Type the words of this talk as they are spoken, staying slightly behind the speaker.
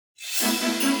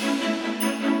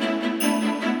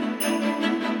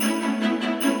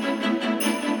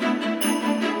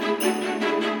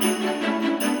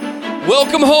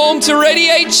Welcome home to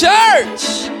Radiate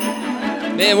Church.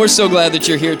 Man, we're so glad that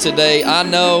you're here today. I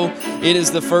know it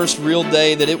is the first real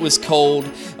day that it was cold.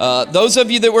 Those of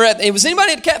you that were was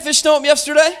anybody at Catfish Stomp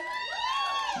yesterday?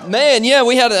 Man, yeah,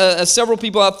 we had several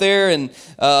people out there, and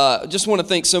just want to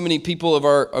thank so many people of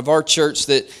our church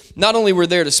that not only were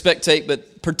there to spectate, but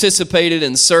participated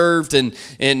and served. And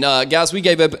guys, we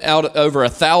gave out over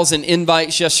 1,000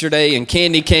 invites yesterday, and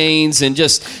candy canes, and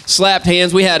just slapped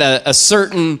hands. We had a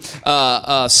certain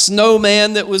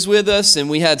snowman that was with us, and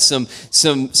we had some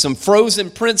frozen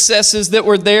princesses that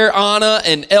were there, Anna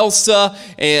and Elsa,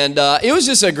 and it was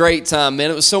just a great time,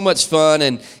 man. It was so much fun,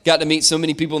 and got to meet so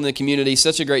many people in the community.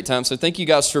 Such a great time. So thank you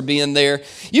guys for being there.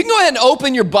 You can go ahead and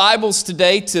open your Bibles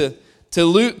today to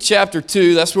Luke chapter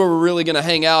 2. That's where we're really going to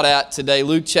hang out at today,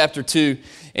 Luke chapter 2.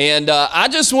 And I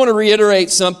just want to reiterate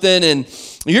something, and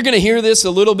you're going to hear this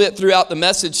a little bit throughout the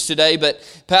message today, but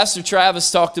Pastor Travis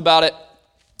talked about it.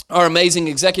 Our amazing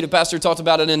executive pastor talked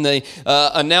about it in the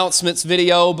announcements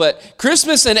video, but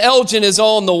Christmas in Elgin is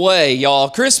on the way, y'all.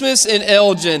 Christmas in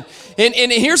Elgin. And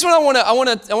here's what I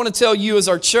want to tell you as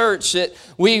our church, that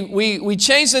we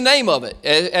changed the name of it.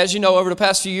 As you know, over the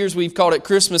past few years, we've called it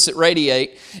Christmas at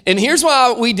Radiate. And here's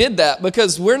why we did that,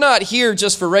 because we're not here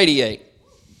just for Radiate.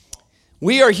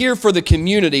 We are here for the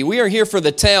community. We are here for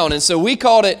the town. And so we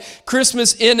called it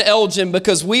Christmas in Elgin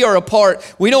because we are a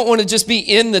part. We don't want to just be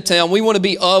in the town. We want to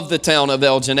be of the town of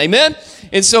Elgin. Amen?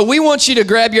 And so we want you to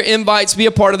grab your invites, be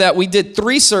a part of that. We did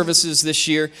 3 services this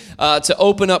year to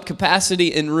open up capacity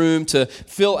in room, to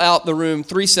fill out the room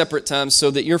 3 separate times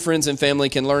so that your friends and family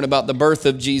can learn about the birth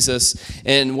of Jesus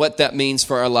and what that means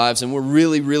for our lives. And we're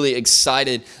really, really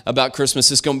excited about Christmas.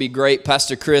 It's going to be great.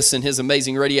 Pastor Chris and his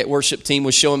amazing Radiate worship team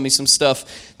was showing me some stuff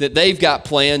that they've got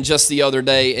planned just the other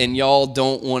day, and y'all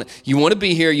you want to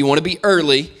be here, you want to be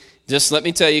early. Just let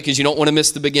me tell you, because you don't want to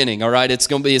miss the beginning, all right? It's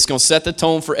going to set the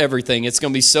tone for everything. It's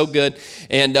going to be so good.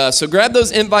 And so grab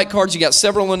those invite cards. You got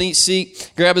several on each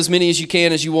seat. Grab as many as you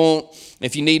can, as you want.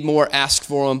 If you need more, ask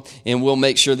for them, and we'll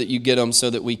make sure that you get them so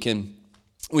that we can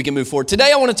move forward.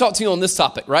 Today, I want to talk to you on this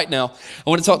topic right now. I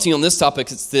want to talk to you on this topic.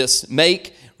 It's this: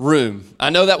 make room.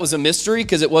 I know that was a mystery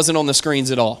because it wasn't on the screens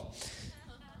at all.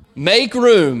 Make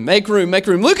room, make room, make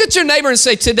room. Look at your neighbor and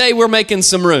say, today we're making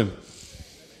some room.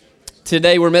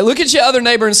 Today look at your other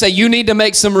neighbor and say, you need to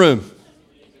make some room.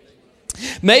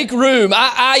 Make room.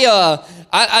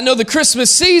 I know the Christmas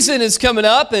season is coming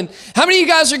up, and how many of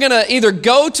you guys are going to either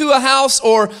go to a house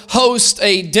or host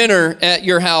a dinner at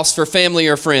your house for family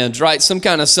or friends, right? Some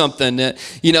kind of something that,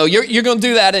 you're going to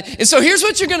do that. And so here's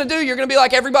what you're going to do. You're going to be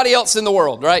like everybody else in the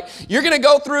world, right? You're going to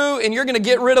go through and you're going to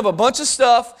get rid of a bunch of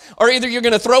stuff, or either you're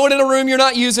going to throw it in a room you're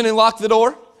not using and lock the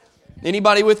door.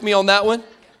 Anybody with me on that one?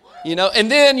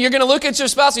 And then you're going to look at your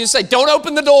spouse and you say, don't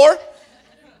open the door.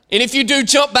 And if you do,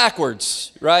 jump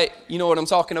backwards, right? You know what I'm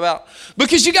talking about?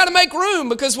 Because you got to make room,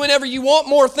 because whenever you want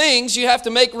more things, you have to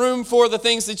make room for the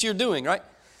things that you're doing, right?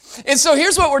 And so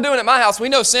here's what we're doing at my house. We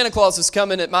know Santa Claus is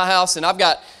coming at my house, and I've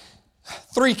got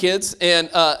 3 kids, and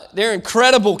they're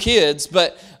incredible kids.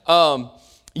 But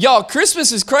y'all,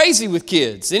 Christmas is crazy with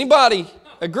kids. Anybody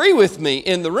agree with me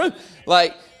in the room?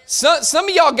 Like, some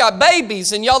of y'all got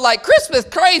babies, and y'all like, Christmas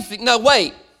crazy. No,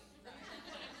 wait.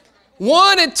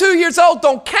 1 and 2 years old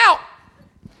don't count.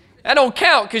 That don't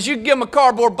count, because you can give them a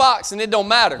cardboard box and it don't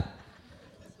matter.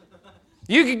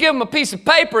 You can give them a piece of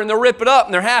paper and they'll rip it up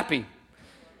and they're happy.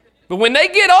 But when they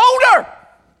get older,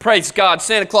 praise God,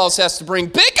 Santa Claus has to bring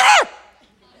bigger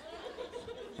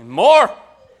and more.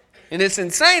 And it's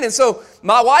insane. And so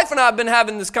my wife and I have been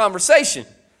having this conversation.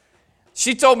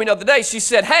 She told me the other day, she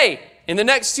said, hey, in the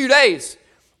next 2 days,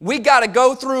 we got to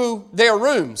go through their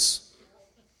rooms.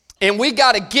 And we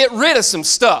got to get rid of some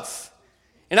stuff.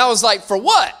 And I was like, for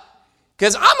what?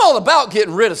 Because I'm all about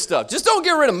getting rid of stuff. Just don't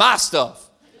get rid of my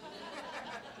stuff.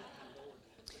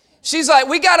 She's like,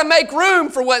 we got to make room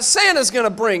for what Santa's going to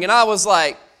bring. And I was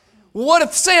like, well, what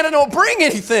if Santa don't bring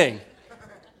anything?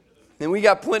 Then we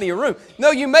got plenty of room. No,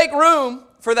 you make room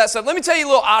for that stuff. Let me tell you a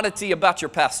little oddity about your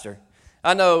pastor.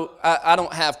 I know I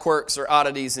don't have quirks or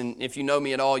oddities. And if you know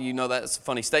me at all, you know that's a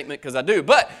funny statement, because I do.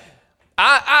 But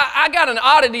I got an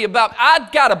oddity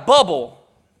I've got a bubble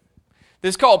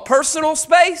that's called personal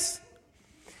space,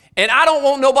 and I don't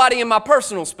want nobody in my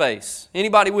personal space.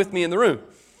 Anybody with me in the room?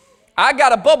 I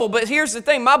got a bubble, but here's the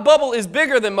thing. My bubble is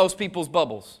bigger than most people's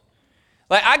bubbles.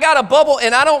 Like, I got a bubble,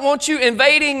 and I don't want you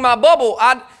invading my bubble.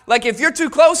 Like, if you're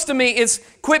too close to me, it's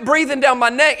quit breathing down my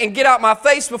neck and get out my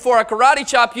face before I karate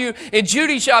chop you and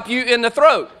Judy chop you in the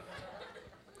throat.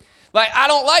 Like, I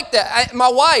don't like that. My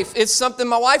wife, it's something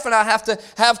my wife and I have to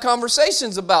have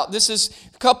conversations about. This is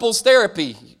couples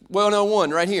therapy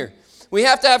 101 right here. We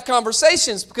have to have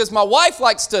conversations because my wife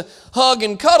likes to hug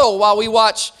and cuddle while we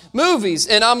watch movies.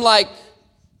 And I'm like,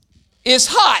 it's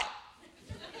hot.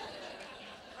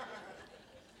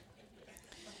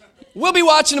 We'll be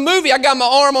watching a movie. I got my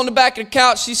arm on the back of the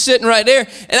couch. She's sitting right there.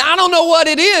 And I don't know what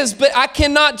it is, but I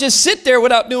cannot just sit there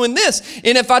without doing this.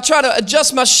 And if I try to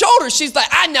adjust my shoulders, she's like,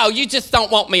 I know, you just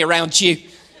don't want me around you.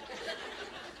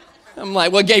 I'm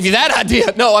like, what gave you that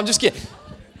idea? No, I'm just kidding.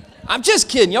 I'm just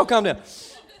kidding. Y'all calm down.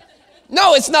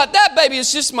 No, it's not that, baby.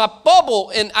 It's just my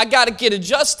bubble. And I got to get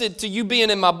adjusted to you being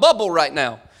in my bubble right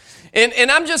now.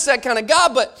 And I'm just that kind of guy,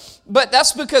 but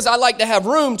that's because I like to have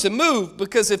room to move,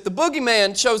 because if the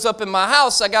boogeyman shows up in my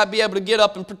house, I got to be able to get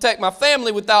up and protect my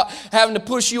family without having to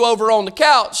push you over on the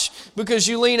couch because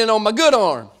you're leaning on my good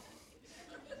arm.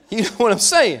 You know what I'm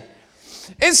saying?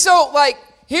 And so, like,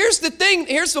 here's the thing,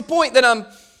 here's the point that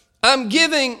I'm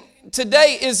giving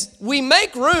today is we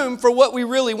make room for what we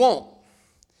really want.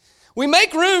 We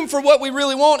make room for what we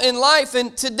really want in life,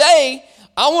 and today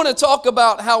I want to talk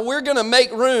about how we're going to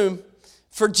make room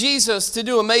for Jesus to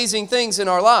do amazing things in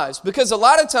our lives. Because a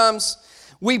lot of times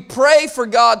we pray for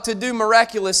God to do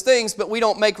miraculous things, but we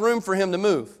don't make room for Him to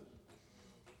move.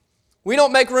 We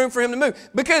don't make room for Him to move.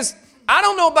 Because I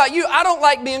don't know about you, I don't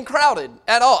like being crowded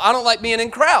at all. I don't like being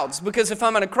in crowds, because if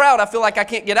I'm in a crowd, I feel like I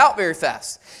can't get out very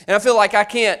fast. And I feel like I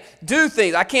can't do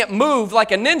things. I can't move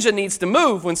like a ninja needs to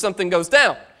move when something goes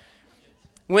down,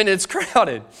 when it's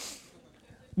crowded.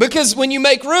 Because when you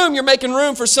make room, you're making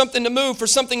room for something to move, for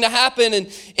something to happen.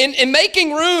 And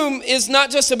making room is not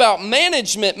just about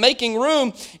management. Making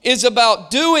room is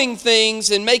about doing things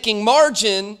and making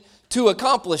margin to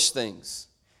accomplish things.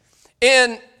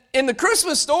 And in the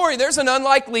Christmas story, there's an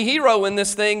unlikely hero in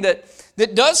this thing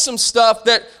that does some stuff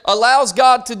that allows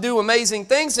God to do amazing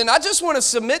things. And I just want to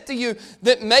submit to you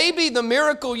that maybe the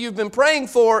miracle you've been praying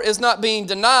for is not being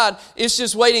denied. It's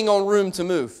just waiting on room to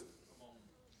move.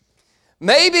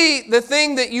 Maybe the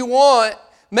thing that you want,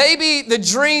 maybe the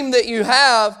dream that you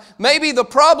have, maybe the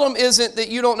problem isn't that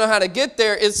you don't know how to get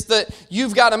there. It's that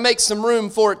you've got to make some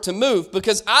room for it to move.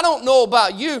 Because I don't know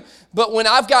about you, but when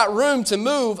I've got room to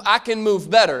move, I can move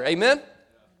better. Amen?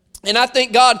 And I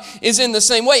think God is in the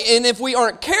same way. And if we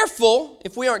aren't careful,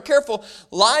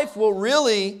 life will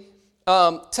really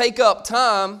take up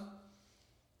time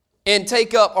and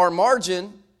take up our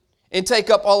margin and take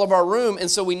up all of our room, and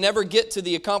so we never get to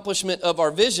the accomplishment of our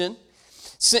vision.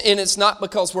 And it's not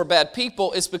because we're bad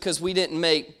people, it's because we didn't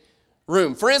make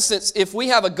room. For instance, if we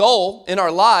have a goal in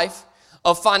our life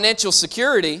of financial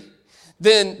security,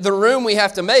 then the room we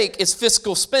have to make is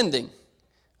fiscal spending.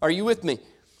 Are you with me?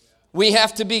 We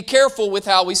have to be careful with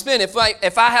how we spend. If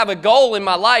I have a goal in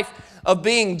my life of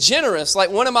being generous, like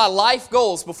one of my life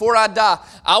goals before I die,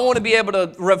 I want to be able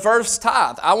to reverse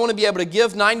tithe. I want to be able to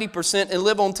give 90% and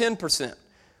live on 10%.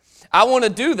 I want to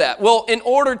do that. Well, in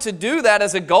order to do that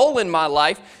as a goal in my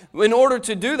life, in order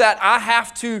to do that, I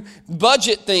have to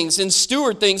budget things and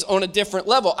steward things on a different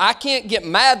level. I can't get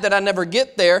mad that I never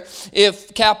get there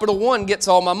if Capital One gets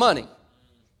all my money.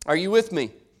 Are you with me?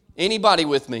 Anybody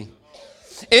with me?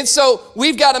 And so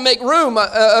we've got to make room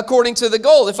according to the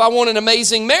goal. If I want an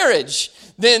amazing marriage,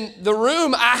 then the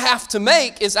room I have to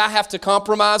make is I have to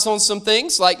compromise on some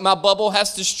things, like my bubble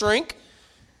has to shrink.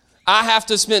 I have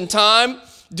to spend time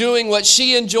doing what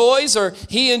she enjoys or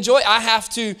he enjoys. I have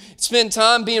to spend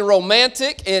time being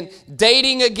romantic and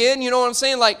dating again. You know what I'm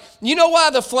saying? Like, you know why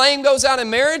the flame goes out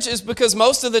in marriage is because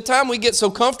most of the time we get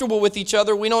so comfortable with each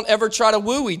other, we don't ever try to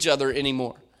woo each other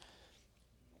anymore.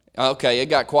 Okay, it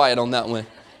got quiet on that one.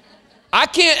 I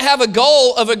can't have a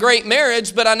goal of a great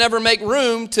marriage, but I never make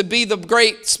room to be the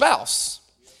great spouse.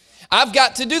 I've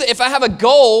got to do that. If I have a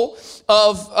goal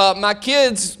of my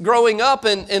kids growing up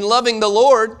and loving the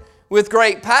Lord with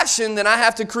great passion, then I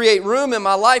have to create room in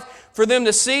my life for them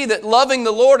to see that loving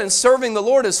the Lord and serving the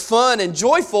Lord is fun and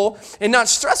joyful and not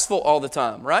stressful all the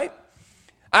time, right?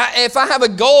 If I have a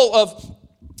goal of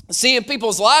seeing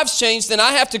people's lives change, then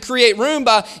I have to create room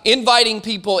by inviting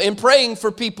people and praying for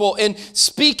people and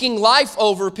speaking life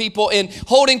over people and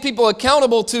holding people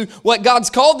accountable to what God's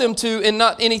called them to and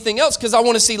not anything else, because I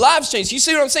want to see lives change. You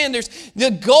see what I'm saying?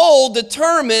 The goal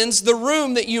determines the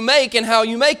room that you make and how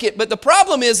you make it. But the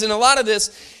problem is in a lot of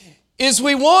this is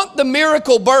we want the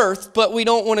miracle birth, but we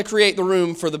don't want to create the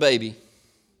room for the baby.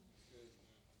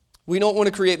 We don't want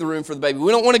to create the room for the baby.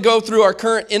 We don't want to go through our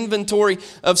current inventory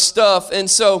of stuff. And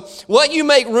so what you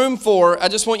make room for, I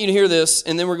just want you to hear this,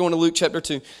 and then we're going to Luke chapter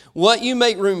 2. What you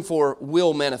make room for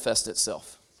will manifest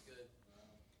itself.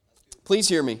 Please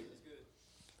hear me.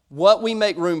 What we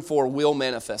make room for will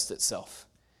manifest itself.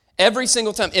 Every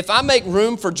single time. If I make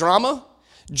room for drama,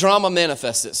 drama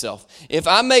manifests itself. If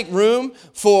I make room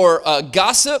for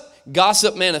gossip,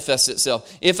 gossip manifests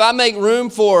itself. If I make room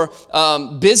for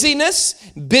busyness,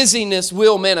 busyness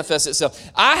will manifest itself.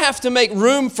 I have to make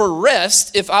room for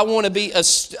rest if I want to be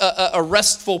a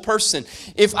restful person.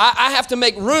 If I have to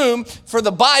make room for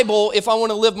the Bible if I want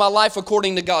to live my life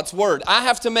according to God's Word. I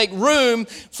have to make room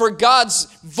for God's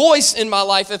voice in my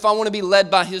life if I want to be led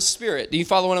by His Spirit. Do you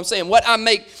follow what I'm saying? What I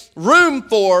make room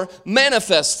for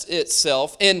manifests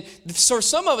itself. And for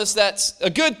some of us, that's a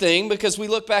good thing because we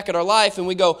look back at our life and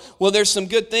we go, well, there's some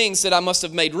good things that I must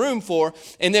have made room for.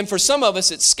 And then for some of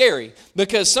us, it's scary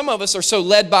because some of us are so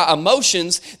led by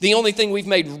emotions. The only thing we've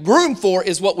made room for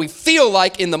is what we feel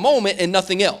like in the moment and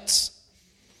nothing else.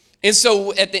 And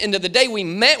so at the end of the day,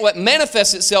 what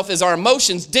manifests itself is our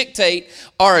emotions dictate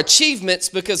our achievements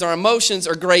because our emotions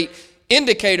are great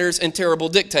indicators and terrible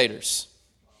dictators.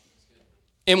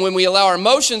 And when we allow our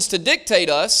emotions to dictate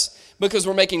us because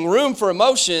we're making room for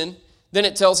emotion, then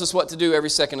it tells us what to do every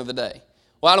second of the day.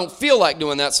 Well, I don't feel like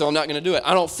doing that, so I'm not going to do it.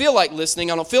 I don't feel like listening.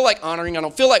 I don't feel like honoring. I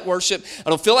don't feel like worship. I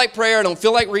don't feel like prayer. I don't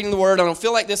feel like reading the Word. I don't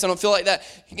feel like this. I don't feel like that.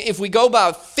 If we go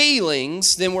by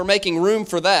feelings, then we're making room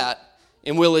for that,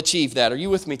 and we'll achieve that. Are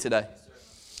you with me today?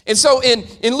 And so in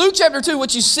Luke chapter 2,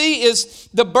 what you see is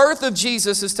the birth of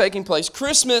Jesus is taking place.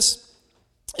 Christmas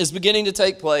is beginning to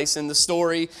take place in the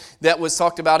story that was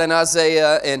talked about in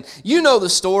Isaiah. And you know the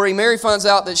story. Mary finds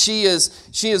out that she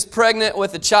is pregnant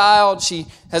with a child. She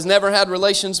has never had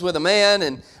relations with a man,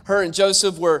 and her and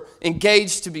Joseph were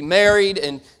engaged to be married,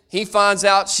 and he finds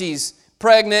out she's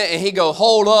pregnant, and he goes,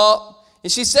 hold up.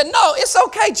 And she said, no, it's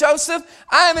okay, Joseph.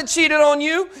 I haven't cheated on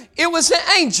you. It was an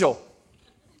angel.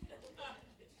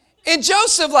 And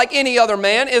Joseph, like any other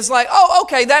man, is like, oh,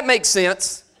 okay, that makes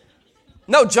sense.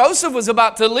 No, Joseph was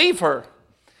about to leave her.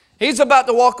 He's about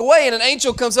to walk away, and an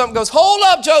angel comes up and goes, hold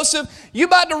up, Joseph. You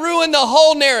about to ruin the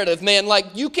whole narrative, man. Like,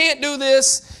 you can't do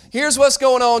this. Here's what's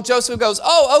going on. Joseph goes,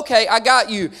 oh, okay, I got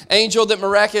you, angel that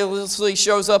miraculously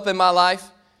shows up in my life.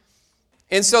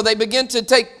 And so they begin to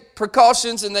take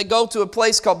precautions, and they go to a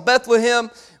place called Bethlehem,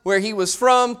 where he was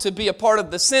from, to be a part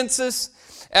of the census.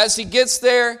 As he gets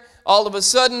there, all of a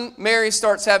sudden, Mary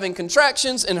starts having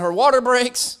contractions, and her water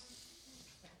breaks.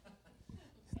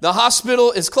 The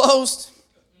hospital is closed,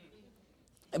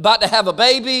 about to have a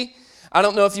baby. I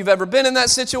don't know if you've ever been in that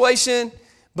situation,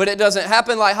 but it doesn't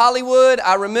happen like Hollywood.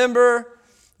 I remember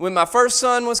when my first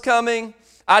son was coming,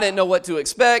 I didn't know what to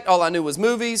expect. All I knew was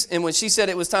movies. And when she said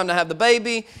it was time to have the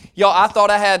baby, y'all, I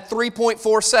thought I had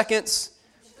 3.4 seconds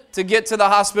to get to the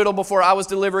hospital before I was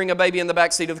delivering a baby in the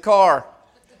backseat of the car.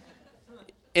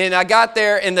 And I got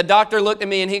there, and the doctor looked at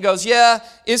me, and he goes, yeah,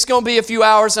 it's going to be a few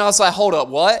hours. And I was like, hold up,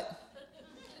 what?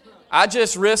 I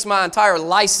just risked my entire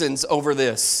license over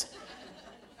this.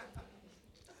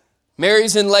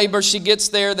 Mary's in labor. She gets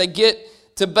there. They get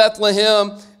to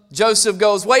Bethlehem. Joseph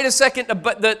goes, wait a second.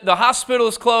 The hospital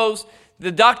is closed.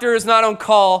 The doctor is not on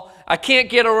call. I can't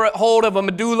get a hold of a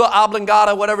medulla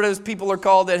oblongata, whatever those people are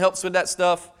called that helps with that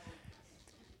stuff.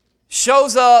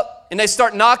 Shows up, and they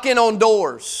start knocking on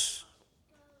doors.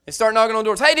 They start knocking on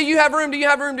doors. Hey, do you have room? Do you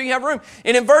have room? Do you have room?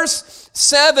 And in verse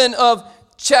 7 of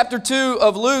Chapter 2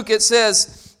 of Luke, it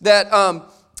says that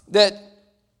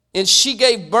and she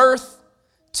gave birth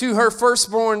to her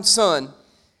firstborn son.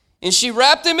 And she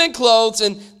wrapped him in clothes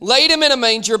and laid him in a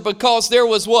manger because there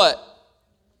was what?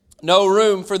 No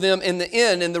room for them in the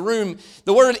inn. In the room,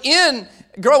 the word inn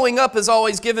growing up has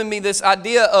always given me this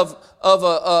idea of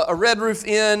a Red Roof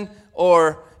Inn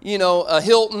or, you know, a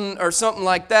Hilton or something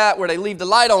like that where they leave the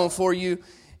light on for you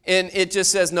and it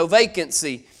just says no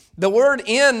vacancy. The word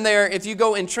inn there, if you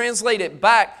go and translate it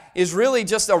back, is really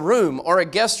just a room or a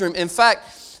guest room. In fact,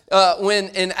 when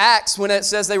in Acts, when it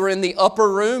says they were in the upper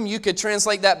room, you could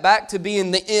translate that back to be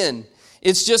in the inn.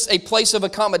 It's just a place of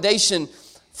accommodation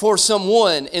for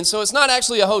someone. And so it's not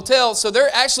actually a hotel, so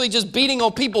they're actually just beating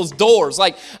on people's doors.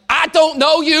 Like, I don't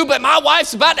know you, but my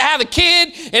wife's about to have a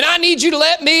kid, and I need you to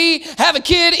let me have a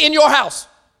kid in your house.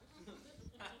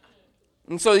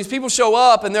 And so these people show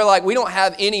up, and they're like, we don't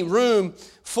have any room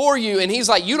for you. And he's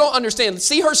like, you don't understand.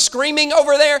 See her screaming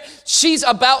over there? She's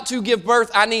about to give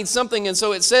birth. I need something. And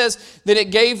so it says that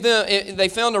it gave them, they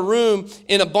found a room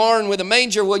in a barn with a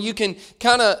manger. Well, you can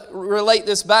kind of relate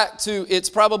this back to it's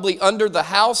probably under the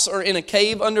house or in a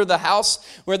cave under the house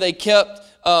where they kept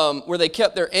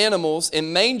their animals.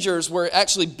 And mangers were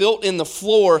actually built in the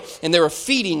floor, and they were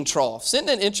feeding troughs. Isn't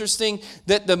it interesting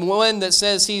that the one that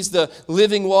says he's the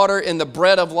living water and the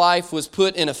bread of life was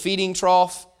put in a feeding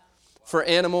trough for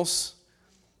animals?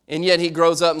 And yet he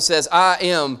grows up and says, I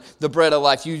am the bread of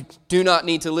life. You do not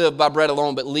need to live by bread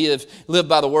alone, but live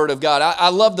by the word of God. I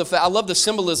love the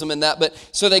symbolism in that. But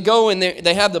so they go and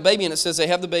they have the baby, and it says they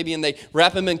have the baby and they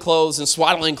wrap him in clothes and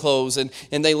swaddling clothes, and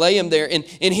they lay him there. And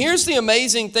here's the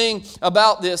amazing thing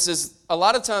about this is a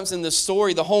lot of times in this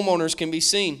story, the homeowners can be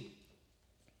seen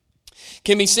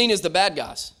as the bad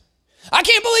guys. I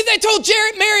can't believe they told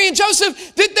Mary and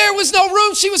Joseph that there was no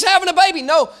room. She was having a baby.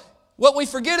 No, what we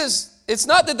forget is it's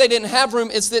not that they didn't have room,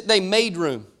 it's that they made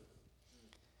room.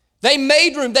 They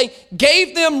made room. They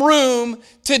gave them room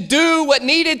to do what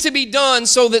needed to be done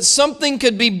so that something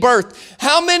could be birthed.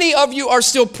 How many of you are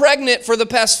still pregnant for the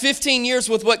past 15 years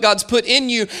with what God's put in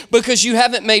you because you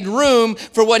haven't made room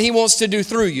for what He wants to do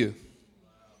through you?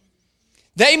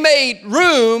 They made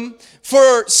room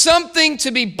for something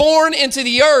to be born into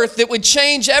the earth that would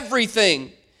change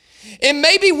everything. And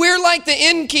maybe we're like the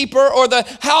innkeeper or the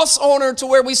house owner to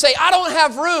where we say, I don't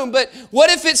have room. But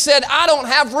what if it said, I don't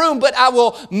have room, but I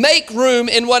will make room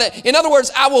in other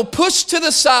words, I will push to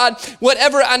the side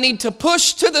whatever I need to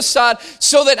push to the side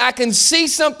so that I can see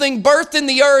something birthed in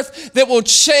the earth that will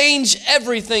change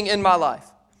everything in my life.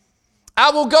 I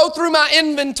will go through my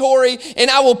inventory and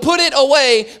I will put it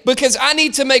away because I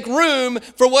need to make room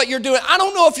for what you're doing. I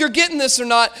don't know if you're getting this or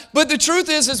not, but the truth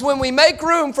is when we make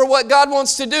room for what God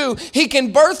wants to do, He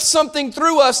can birth something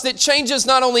through us that changes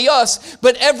not only us,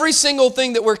 but every single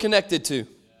thing that we're connected to.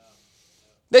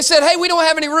 They said, hey, we don't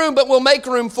have any room, but we'll make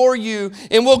room for you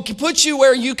and we'll put you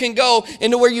where you can go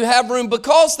into where you have room.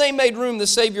 Because they made room, the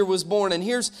Savior was born. And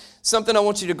here's something I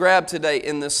want you to grab today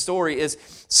in this story is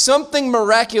something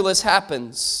miraculous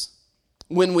happens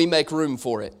when we make room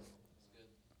for it.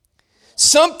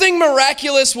 Something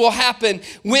miraculous will happen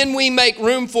when we make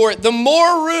room for it. The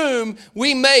more room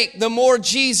we make, the more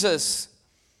Jesus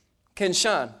can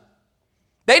shine.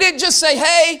 They didn't just say,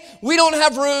 hey, we don't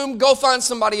have room, go find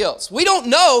somebody else. We don't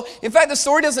know. In fact, the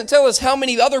story doesn't tell us how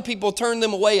many other people turned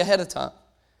them away ahead of time.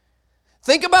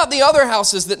 Think about the other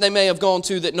houses that they may have gone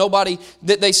to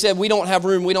that they said, we don't have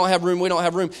room, we don't have room, we don't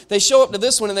have room. They show up to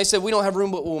this one and they said, we don't have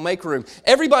room, but we'll make room.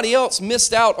 Everybody else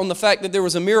missed out on the fact that there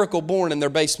was a miracle born in their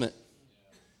basement.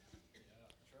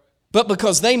 But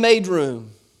because they made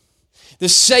room, the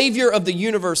Savior of the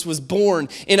universe was born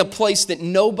in a place that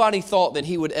nobody thought that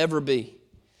He would ever be.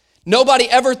 Nobody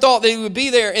ever thought that He would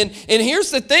be there. And here's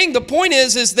the thing. The point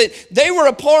is that they were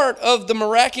a part of the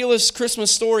miraculous Christmas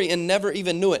story and never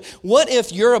even knew it. What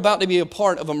if you're about to be a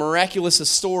part of a miraculous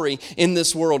story in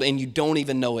this world and you don't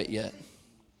even know it yet?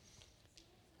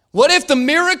 What if the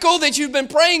miracle that you've been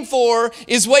praying for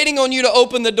is waiting on you to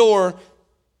open the door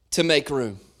to make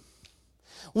room?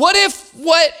 What if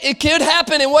what it could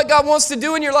happen and what God wants to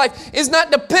do in your life is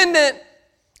not dependent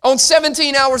on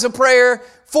 17 hours of prayer,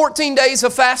 14 days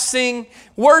of fasting,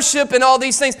 worship, and all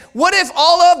these things? What if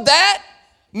all of that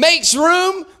makes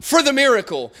room for the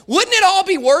miracle? Wouldn't it all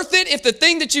be worth it if the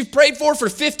thing that you've prayed for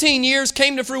 15 years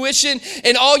came to fruition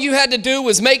and all you had to do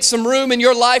was make some room in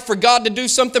your life for God to do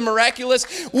something miraculous?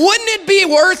 Wouldn't it be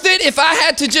worth it if I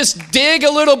had to just dig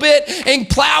a little bit and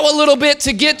plow a little bit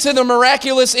to get to the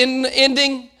miraculous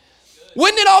ending?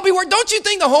 Wouldn't it all be worth it? Don't you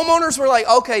think the homeowners were like,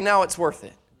 okay, now it's worth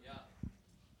it.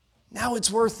 Now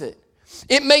it's worth it.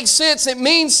 It makes sense. It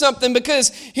means something because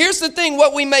here's the thing.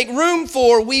 What we make room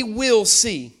for, we will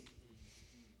see.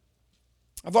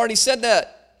 I've already said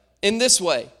that in this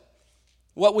way.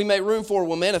 What we make room for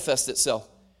will manifest itself.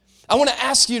 I want to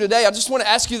ask you today, I just want to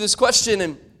ask you this question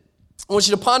and I want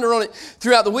you to ponder on it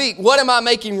throughout the week. What am I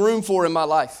making room for in my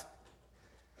life?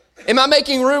 Am I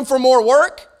making room for more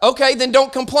work? Okay, then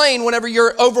don't complain whenever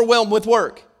you're overwhelmed with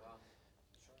work.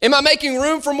 Am I making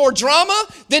room for more drama?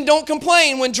 Then don't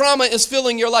complain when drama is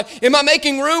filling your life. Am I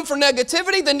making room for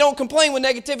negativity? Then don't complain when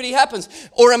negativity happens.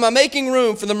 Or am I making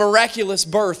room for the miraculous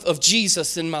birth of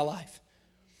Jesus in my life?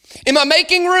 Am I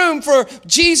making room for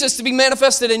Jesus to be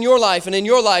manifested in your life and in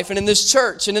your life and in this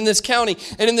church and in this county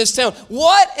and in this town?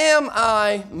 What am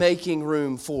I making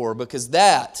room for? Because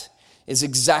that is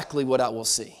exactly what I will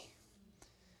see.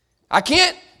 I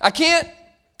can't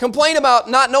complain about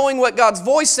not knowing what God's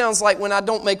voice sounds like when I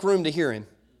don't make room to hear Him.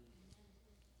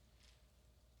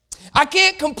 I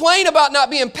can't complain about not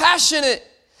being passionate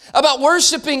about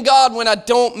worshiping God when I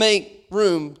don't make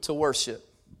room to worship.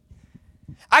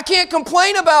 I can't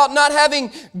complain about not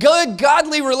having good,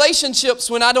 godly relationships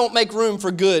when I don't make room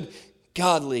for good,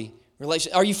 godly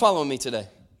relationships. Are you following me today?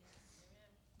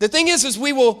 The thing is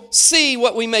we will see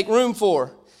what we make room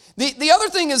for. The other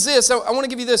thing is this, I want to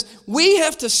give you this. We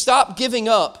have to stop giving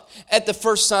up at the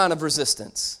first sign of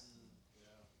resistance.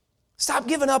 Stop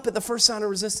giving up at the first sign of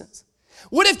resistance.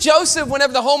 What if Joseph,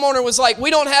 whenever the homeowner was like,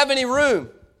 we don't have any room.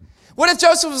 What if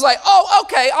Joseph was like, oh,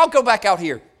 okay, I'll go back out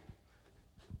here?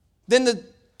 Then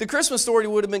the Christmas story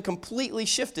would have been completely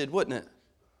shifted, wouldn't it?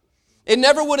 It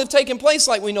never would have taken place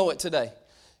like we know it today.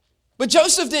 But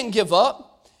Joseph didn't give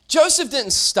up. Joseph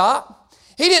didn't stop.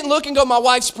 He didn't look and go, my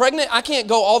wife's pregnant. I can't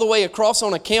go all the way across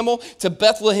on a camel to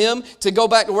Bethlehem to go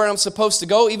back to where I'm supposed to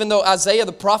go, even though Isaiah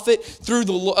the prophet, through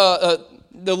the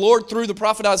Lord through the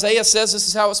prophet Isaiah says this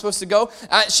is how it's supposed to go.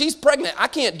 She's pregnant. I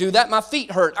can't do that. My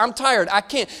feet hurt. I'm tired. I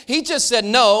can't. He just said,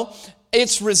 no,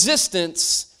 it's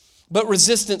resistance, but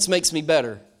resistance makes me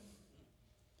better.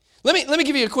 Let me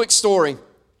give you a quick story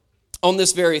on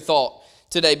this very thought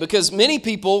today, because many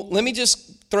people, let me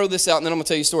just throw this out and then I'm going to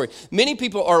tell you a story. Many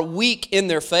people are weak in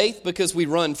their faith because we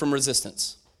run from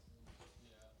resistance.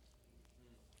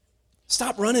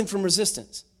 Stop running from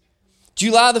resistance.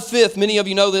 July the 5th, many of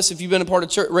you know this if you've been a part of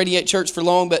church, Radiate Church for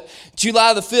long, but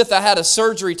July the 5th, I had a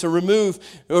surgery to remove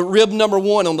rib number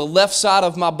 1 on the left side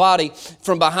of my body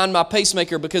from behind my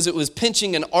pacemaker because it was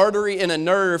pinching an artery and a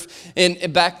nerve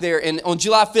back there. And on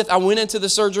July 5th, I went into the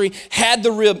surgery, had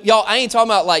the rib. Y'all, I ain't talking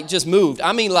about like just moved.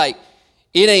 I mean like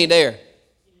it ain't there.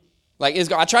 Like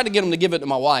I tried to get them to give it to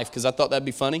my wife because I thought that'd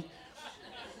be funny,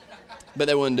 but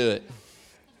they wouldn't do it.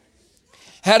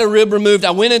 Had a rib removed. I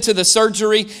went into the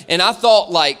surgery and I thought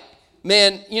like,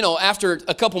 man, after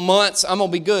a couple months, I'm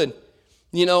going to be good.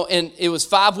 And it was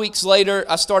 5 weeks later,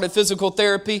 I started physical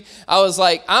therapy. I was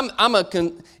like,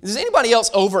 does anybody else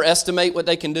overestimate what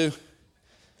they can do?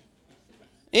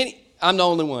 I'm the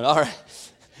only one. All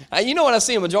right. You know what I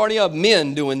see a majority of?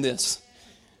 Men doing this.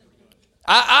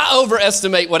 I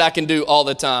overestimate what I can do all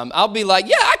the time. I'll be like,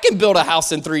 yeah, I can build a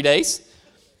house in 3 days.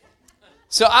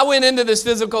 So I went into this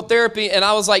physical therapy and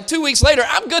I was like, 2 weeks later,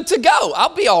 I'm good to go.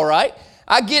 I'll be all right.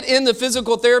 I get in the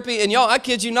physical therapy and y'all, I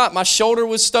kid you not, my shoulder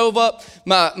was stove up.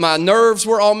 My nerves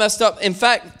were all messed up. In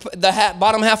fact, the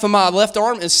bottom half of my left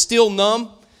arm is still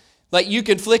numb. Like you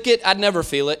can flick it, I'd never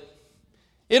feel it.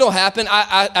 It'll happen.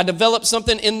 I developed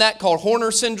something in that called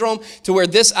Horner syndrome, to where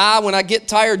this eye, when I get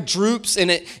tired, droops and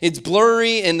it's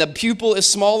blurry and the pupil is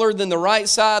smaller than the right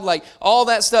side. Like all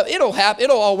that stuff, it'll happen.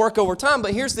 It'll all work over time.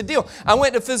 But here's the deal. I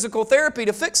went to physical therapy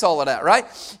to fix all of that, right?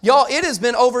 Y'all, it has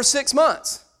been over 6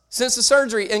 months since the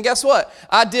surgery. And guess what?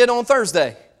 I did on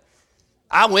Thursday.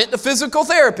 I went to physical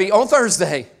therapy on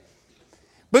Thursday.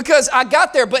 Because I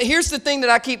got there, but here's the thing that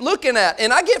I keep looking at,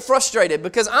 and I get frustrated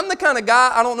because I'm the kind of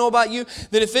guy, I don't know about you,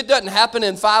 that if it doesn't happen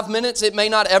in 5 minutes, it may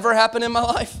not ever happen in my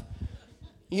life.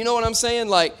 You know what I'm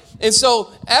saying? And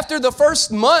so after the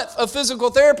first month of physical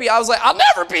therapy, I was like, I'll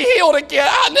never be healed again.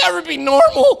 I'll never be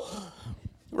normal.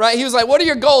 Right? He was like, what are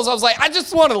your goals? I was like, I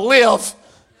just want to live.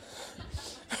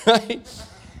 Right?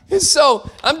 And so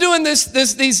I'm doing these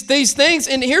things,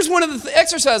 and here's one of the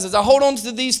exercises. I hold on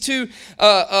to these two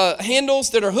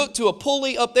handles that are hooked to a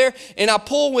pulley up there, and I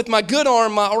pull with my good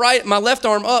arm, my left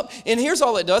arm up, and here's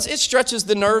all it does. It stretches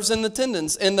the nerves and the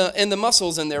tendons and the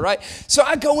muscles in there, right? So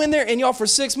I go in there, and y'all, for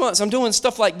 6 months, I'm doing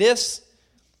stuff like this.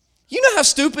 You know how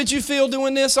stupid you feel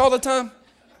doing this all the time?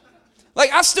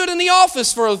 Like I stood in the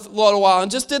office for a little while and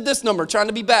just did this number, trying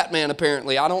to be Batman,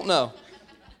 apparently. I don't know.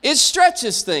 It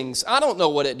stretches things. I don't know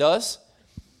what it does.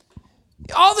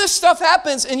 All this stuff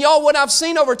happens, and y'all, what I've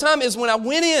seen over time is when I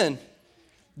went in,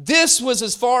 this was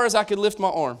as far as I could lift my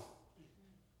arm.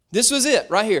 This was it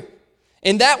right here.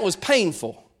 And that was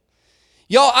painful.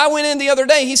 Y'all, I went in the other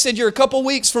day. He said, you're a couple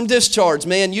weeks from discharge,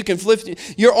 man. You can flip.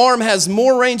 Your arm has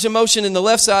more range of motion in the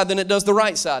left side than it does the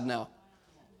right side now.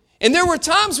 And there were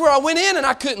times where I went in and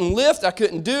I couldn't lift. I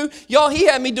couldn't do. Y'all, he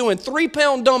had me doing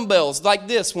 3-pound dumbbells like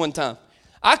this one time.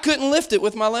 I couldn't lift it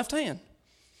with my left hand.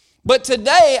 But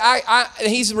today,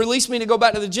 he's released me to go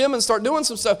back to the gym and start doing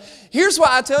some stuff. Here's why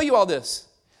I tell you all this.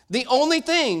 The only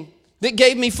thing that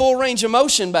gave me full range of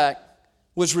motion back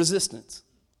was resistance.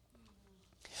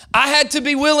 I had to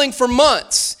be willing for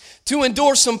months to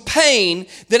endure some pain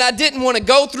that I didn't want to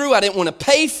go through. I didn't want to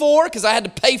pay for, because I had to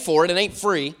pay for it. It ain't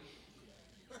free.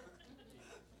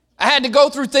 I had to go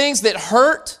through things that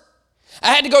hurt. I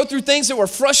had to go through things that were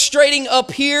frustrating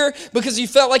up here because you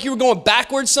felt like you were going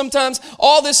backwards sometimes.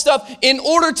 All this stuff in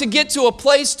order to get to a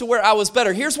place to where I was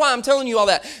better. Here's why I'm telling you all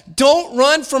that. Don't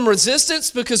run from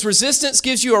resistance, because resistance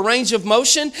gives you a range of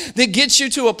motion that gets you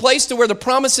to a place to where the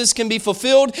promises can be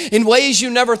fulfilled in ways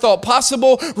you never thought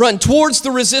possible. Run towards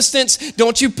the resistance.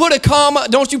 Don't you put a comma.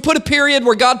 Don't you put a period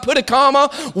where God put a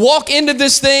comma. Walk into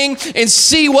this thing and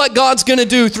see what God's going to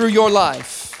do through your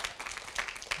life.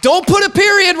 Don't put a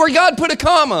period where God put a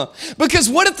comma. Because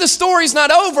what if the story's not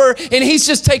over and he's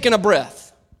just taking a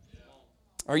breath?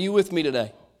 Are you with me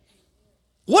today?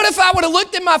 What if I would have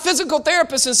looked at my physical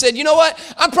therapist and said, you know what?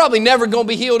 I'm probably never going to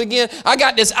be healed again. I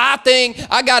got this eye thing.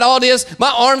 I got all this.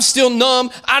 My arm's still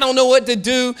numb. I don't know what to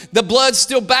do. The blood's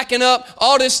still backing up.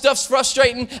 All this stuff's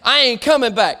frustrating. I ain't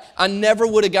coming back. I never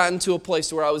would have gotten to a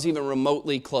place where I was even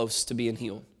remotely close to being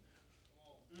healed.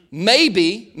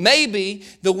 Maybe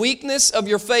the weakness of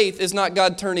your faith is not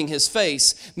God turning his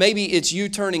face. Maybe it's you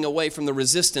turning away from the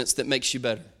resistance that makes you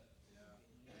better.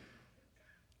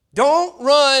 Don't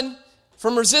run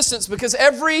from resistance, because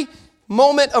every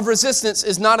moment of resistance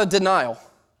is not a denial.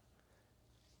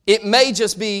 It may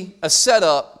just be a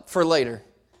setup for later.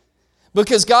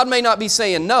 Because God may not be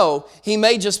saying no, he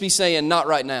may just be saying not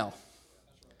right now.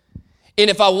 And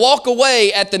if I walk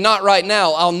away at the not right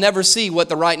now, I'll never see what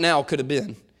the right now could have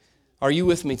been. Are you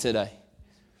with me today?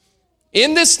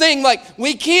 In this thing, like,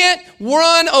 we can't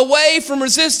run away from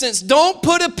resistance. Don't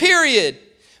put a period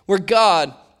where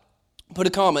God put a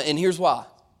comma. And here's why.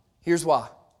 Here's why.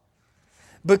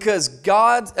 Because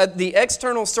the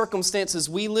external circumstances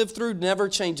we live through never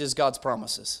changes God's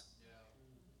promises.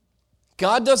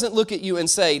 God doesn't look at you and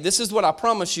say, this is what I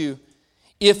promise you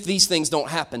if these things don't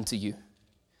happen to you.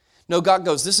 No, God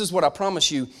goes, this is what I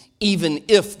promise you even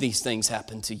if these things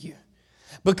happen to you.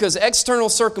 Because external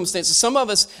circumstances, some of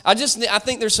us, I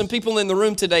think there's some people in the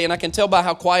room today, and I can tell by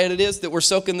how quiet it is that we're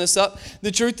soaking this up.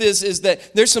 The truth is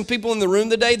that there's some people in the room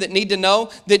today that need to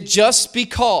know that just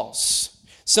because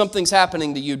something's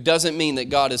happening to you doesn't mean that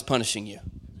God is punishing you.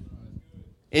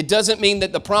 It doesn't mean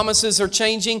that the promises are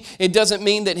changing. It doesn't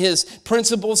mean that his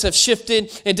principles have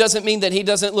shifted. It doesn't mean that he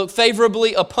doesn't look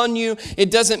favorably upon you.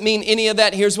 It doesn't mean any of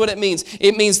that. Here's what it means.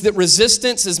 It means that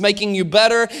resistance is making you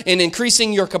better and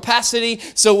increasing your capacity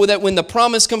so that when the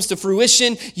promise comes to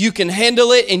fruition, you can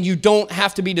handle it and you don't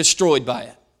have to be destroyed by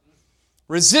it.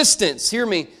 Resistance, hear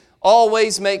me,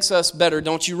 always makes us better.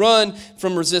 Don't you run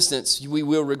from resistance. We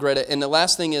will regret it. And the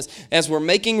last thing is, as we're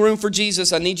making room for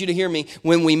Jesus, I need you to hear me.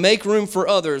 When we make room for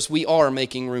others, we are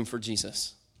making room for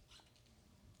Jesus.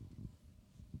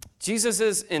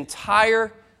 Jesus'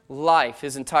 entire life,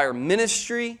 his entire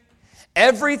ministry,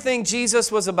 everything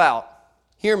Jesus was about,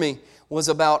 hear me, was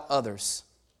about others.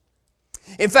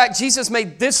 In fact, Jesus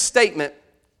made this statement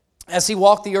as he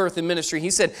walked the earth in ministry.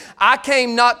 He said, I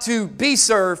came not to be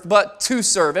served, but to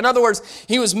serve. In other words,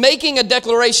 he was making a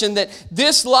declaration that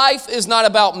this life is not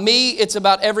about me, it's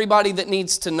about everybody that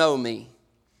needs to know me.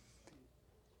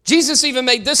 Jesus even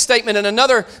made this statement in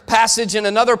another passage in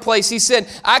another place. He said,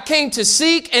 I came to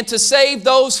seek and to save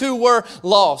those who were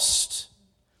lost.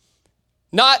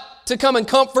 Not to come and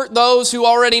comfort those who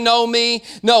already know me.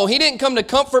 No, he didn't come to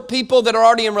comfort people that are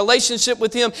already in relationship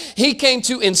with him. He came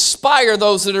to inspire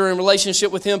those that are in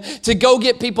relationship with him to go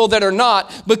get people that are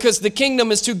not, because the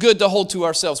kingdom is too good to hold to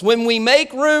ourselves. When we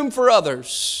make room for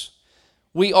others,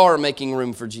 we are making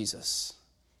room for Jesus.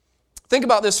 Think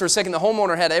about this for a second. The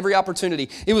homeowner had every opportunity.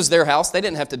 It was their house. They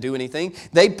didn't have to do anything.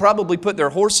 They probably put their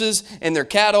horses and their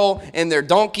cattle and their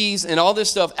donkeys and all this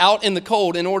stuff out in the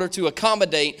cold in order to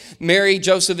accommodate Mary,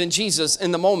 Joseph, and Jesus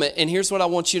in the moment. And here's what I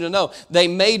want you to know. They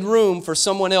made room for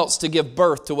someone else to give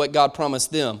birth to what God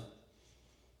promised them.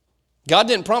 God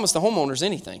didn't promise the homeowners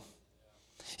anything.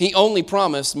 He only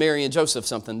promised Mary and Joseph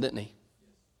something, didn't he?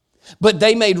 But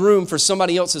they made room for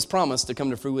somebody else's promise to come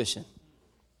to fruition.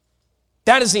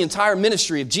 That is the entire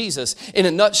ministry of Jesus in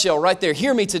a nutshell right there.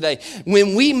 Hear me today.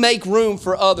 When we make room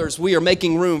for others, we are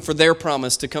making room for their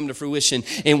promise to come to fruition,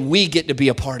 and we get to be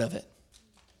a part of it.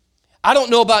 I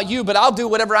don't know about you, but I'll do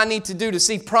whatever I need to do to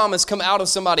see promise come out of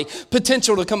somebody,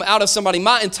 potential to come out of somebody.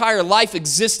 My entire life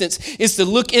existence is to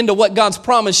look into what God's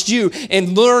promised you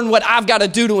and learn what I've got to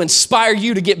do to inspire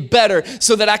you to get better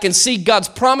so that I can see God's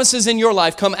promises in your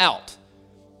life come out.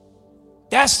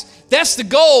 That's the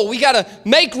goal. We got to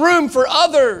make room for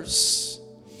others.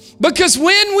 Because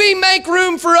when we make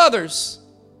room for others,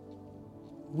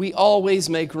 we always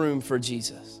make room for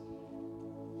Jesus.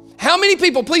 How many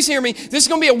people, please hear me, this is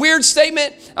going to be a weird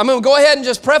statement. I'm going to go ahead and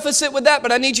just preface it with that,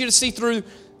 but I need you to see through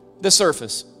the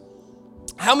surface.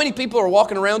 How many people are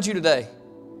walking around you today?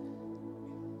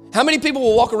 How many people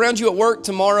will walk around you at work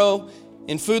tomorrow,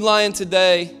 in Food Lion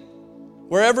today,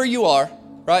 wherever you are,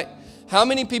 right? How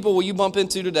many people will you bump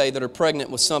into today that are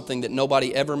pregnant with something that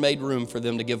nobody ever made room for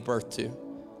them to give birth to?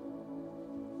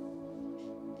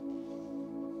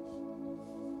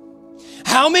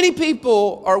 How many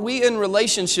people are we in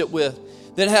relationship with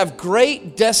that have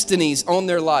great destinies on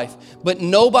their life, but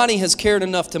nobody has cared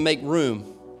enough to make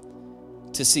room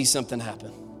to see something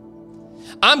happen?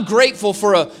 I'm grateful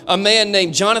for a man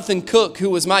named Jonathan Cook, who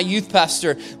was my youth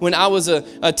pastor when I was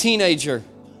a teenager,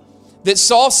 that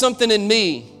saw something in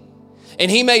me And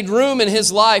he made room in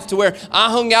his life to where I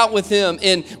hung out with him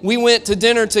and we went to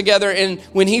dinner together. And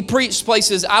when he preached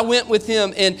places, I went with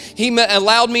him, and he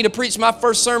allowed me to preach my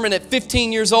first sermon at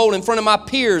 15 years old in front of my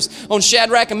peers on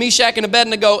Shadrach and Meshach and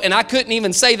Abednego. And I couldn't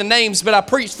even say the names, but I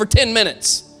preached for 10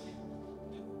 minutes.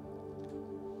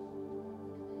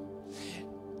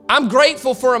 I'm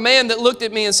grateful for a man that looked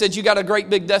at me and said, you got a great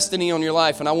big destiny on your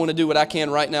life, and I want to do what I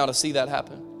can right now to see that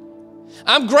happen.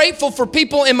 I'm grateful for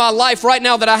people in my life right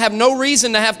now that I have no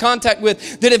reason to have contact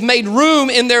with that have made room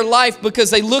in their life because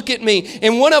they look at me.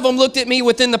 And one of them looked at me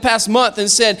within the past month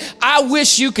and said, I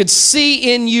wish you could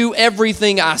see in you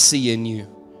everything I see in you.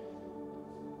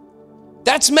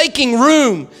 That's making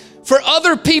room for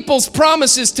other people's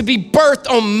promises to be birthed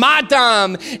on my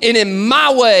dime and in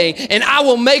my way, and I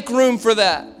will make room for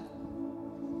that.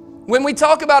 When we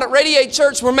talk about at Radiate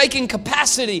Church, we're making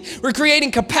capacity. We're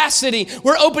creating capacity.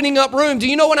 We're opening up room. Do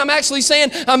you know what I'm actually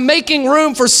saying? I'm making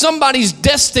room for somebody's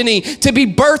destiny to be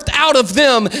birthed out of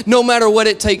them, no matter what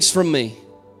it takes from me.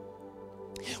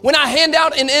 When I hand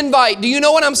out an invite, do you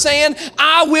know what I'm saying?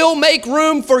 I will make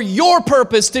room for your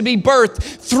purpose to be birthed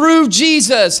through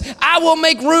Jesus. I will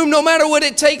make room no matter what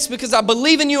it takes because I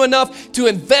believe in you enough to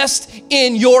invest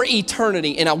in your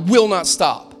eternity, and I will not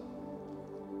stop.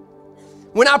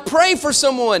 When I pray for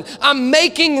someone, I'm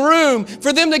making room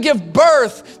for them to give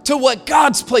birth to what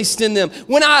God's placed in them.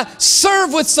 When I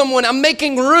serve with someone, I'm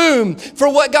making room for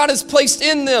what God has placed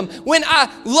in them. When I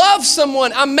love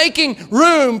someone, I'm making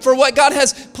room for what God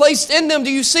has placed in them. Do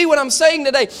you see what I'm saying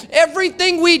today?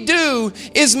 Everything we do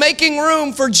is making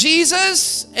room for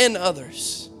Jesus and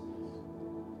others.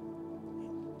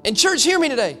 And church, hear me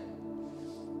today.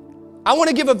 I want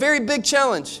to give a very big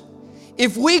challenge.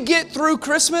 If we get through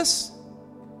Christmas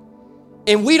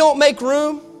and we don't make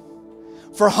room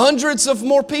for hundreds of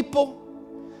more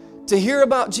people to hear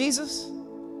about Jesus,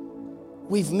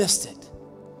 we've missed it.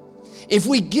 If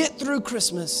we get through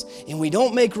Christmas and we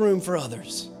don't make room for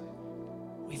others,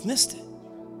 we've missed it.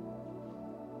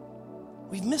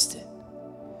 We've missed it.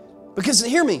 Because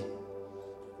hear me,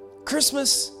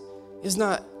 Christmas is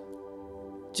not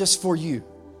just for you.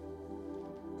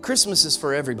 Christmas is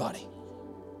for everybody.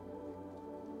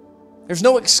 There's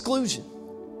no exclusion.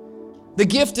 The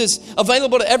gift is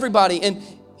available to everybody. And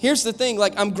here's the thing,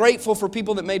 like, I'm grateful for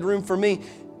people that made room for me.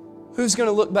 Who's going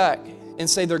to look back and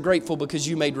say they're grateful because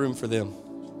you made room for them?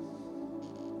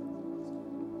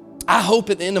 I hope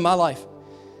at the end of my life,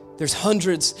 there's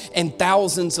hundreds and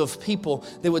thousands of people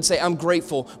that would say, I'm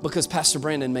grateful because Pastor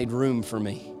Brandon made room for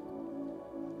me.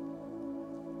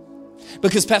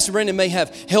 Because Pastor Brandon may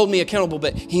have held me accountable,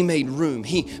 but he made room.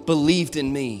 He believed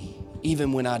in me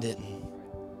even when I didn't.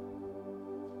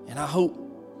 And I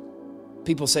hope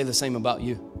people say the same about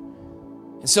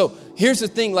you. And so here's the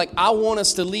thing, like, I want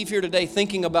us to leave here today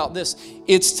thinking about this.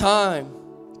 It's time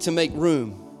to make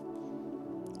room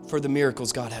for the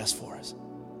miracles God has for us.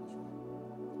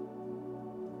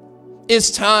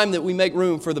 It's time that we make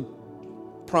room for the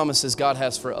promises God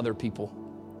has for other people.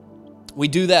 We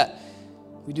do that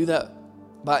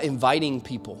by inviting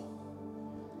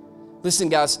people. Listen,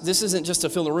 guys, this isn't just to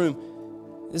fill a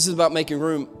room. This is about making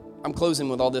room. I'm closing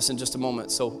with all this in just a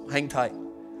moment, so hang tight.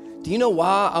 Do you know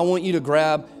why I want you to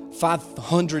grab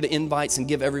 500 invites and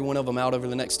give every one of them out over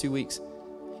the next 2 weeks?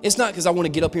 It's not because I want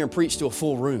to get up here and preach to a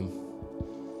full room.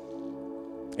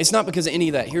 It's not because of any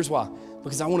of that. Here's why.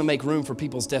 Because I want to make room for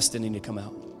people's destiny to come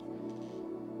out.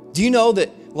 Do you know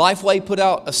that Lifeway put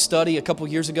out a study a couple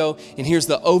years ago, and here's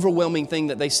the overwhelming thing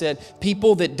that they said.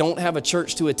 People that don't have a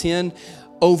church to attend,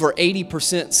 over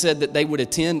 80% said that they would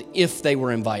attend if they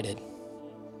were invited.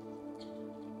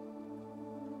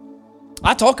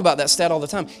 I talk about that stat all the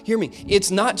time. Hear me. It's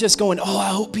not just going, oh, I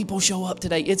hope people show up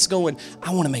today. It's going,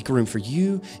 I want to make room for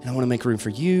you, and I want to make room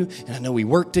for you, and I know we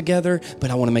work together,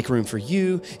 but I want to make room for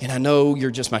you, and I know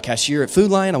you're just my cashier at Food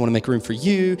Lion. I want to make room for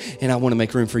you, and I want to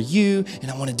make room for you,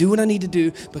 and I want to do what I need to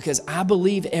do because I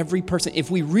believe every person, if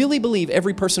we really believe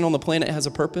every person on the planet has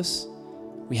a purpose,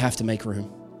 we have to make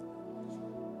room.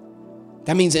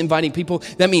 That means inviting people.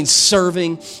 That means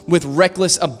serving with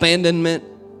reckless abandonment.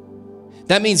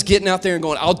 That means getting out there and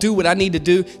going, I'll do what I need to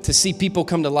do to see people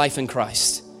come to life in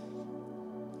Christ.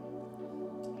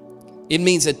 It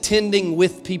means attending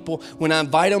with people when I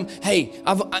invite them. Hey,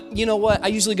 you know what? I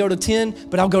usually go to 10,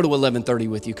 but I'll go to 11:30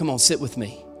 with you. Come on, sit with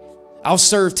me. I'll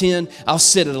serve 10. I'll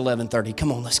sit at 11:30.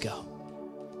 Come on, let's go.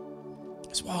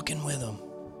 It's walking with them.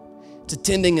 It's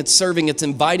attending, it's serving, it's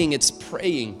inviting, it's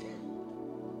praying.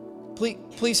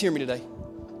 Please hear me today.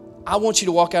 I want you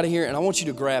to walk out of here and I want you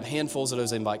to grab handfuls of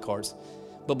those invite cards.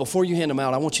 But before you hand them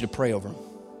out, I want you to pray over them.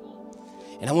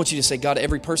 And I want you to say, God,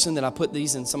 every person that I put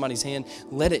these in somebody's hand,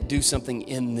 let it do something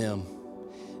in them.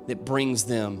 that brings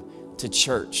them to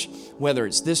church, whether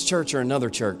it's this church or another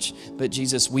church. But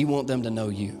Jesus, we want them to know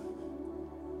you.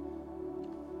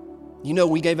 You know,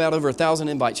 we gave out over 1,000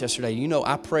 invites yesterday. You know,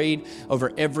 I prayed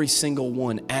over every single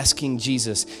one, asking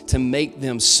Jesus to make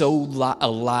them so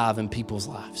alive in people's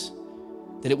lives,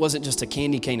 that it wasn't just a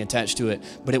candy cane attached to it,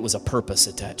 but it was a purpose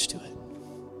attached to it.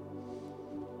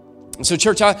 And so,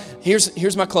 church,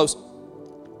 here's my close.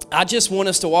 I just want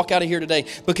us to walk out of here today,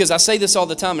 because I say this all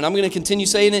the time, and I'm going to continue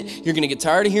saying it. You're going to get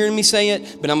tired of hearing me say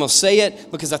it, but I'm going to say it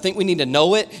because I think we need to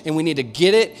know it, and we need to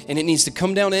get it, and it needs to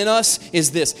come down in us,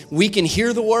 is this: we can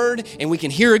hear the word, and we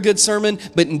can hear a good sermon,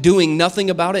 but in doing nothing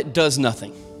about it does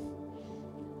nothing.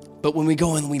 But when we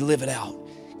go and we live it out,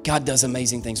 God does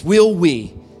amazing things. Will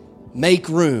we make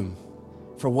room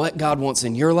for what God wants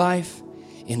in your life,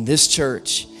 in this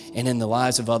church, and in the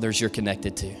lives of others you're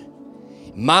connected to?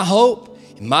 My hope,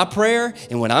 my prayer,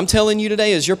 and what I'm telling you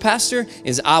today as your pastor,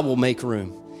 is I will make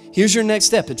room. Here's your next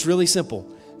step. It's really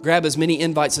simple. Grab as many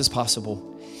invites as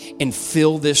possible and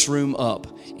fill this room up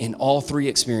in all 3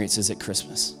 experiences at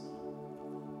Christmas.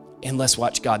 And let's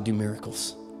watch God do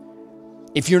miracles.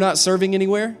 If you're not serving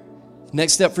anywhere,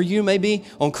 next step for you may be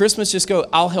on Christmas, just go,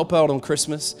 I'll help out on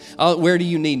Christmas. Where do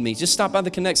you need me? Just stop by the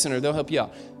Connect Center. They'll help you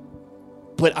out.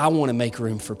 But I want to make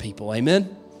room for people.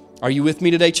 Amen? Are you with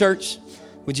me today, church?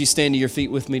 Would you stand to your feet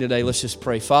with me today? Let's just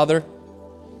pray. Father,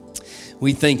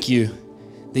 we thank you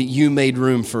that you made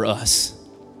room for us.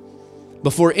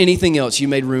 Before anything else, you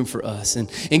made room for us.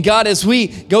 And God, as we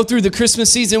go through the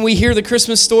Christmas season, we hear the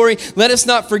Christmas story, let us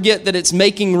not forget that it's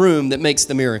making room that makes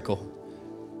the miracle.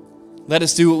 Let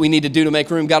us do what we need to do to make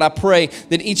room. God, I pray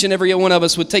that each and every one of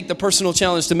us would take the personal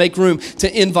challenge to make room,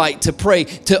 to invite, to pray,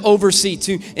 to oversee,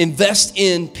 to invest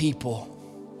in people.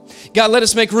 God, let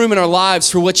us make room in our lives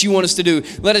for what you want us to do.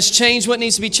 Let us change what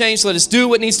needs to be changed. Let us do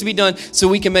what needs to be done so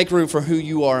we can make room for who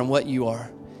you are and what you are.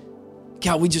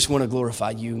 God, we just want to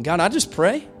glorify you. And God, I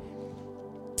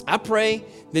pray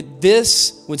that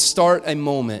this would start a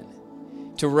moment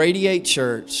to Radiate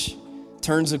Church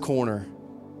turns a corner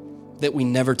that we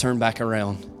never turn back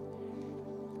around.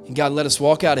 And God, let us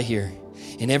walk out of here,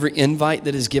 and every invite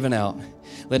that is given out,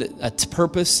 let a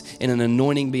purpose and an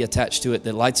anointing be attached to it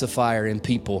that lights a fire in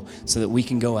people so that we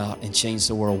can go out and change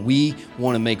the world. We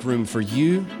want to make room for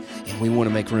you, and we want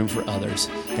to make room for others.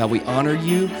 God, we honor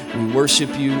you, we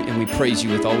worship you, and we praise you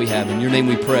with all we have. In your name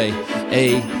we pray,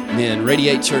 amen.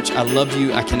 Radiate Church, I love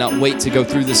you. I cannot wait to go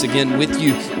through this again with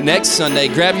you next Sunday.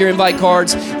 Grab your invite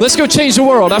cards. Let's go change the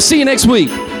world. I'll see you next week.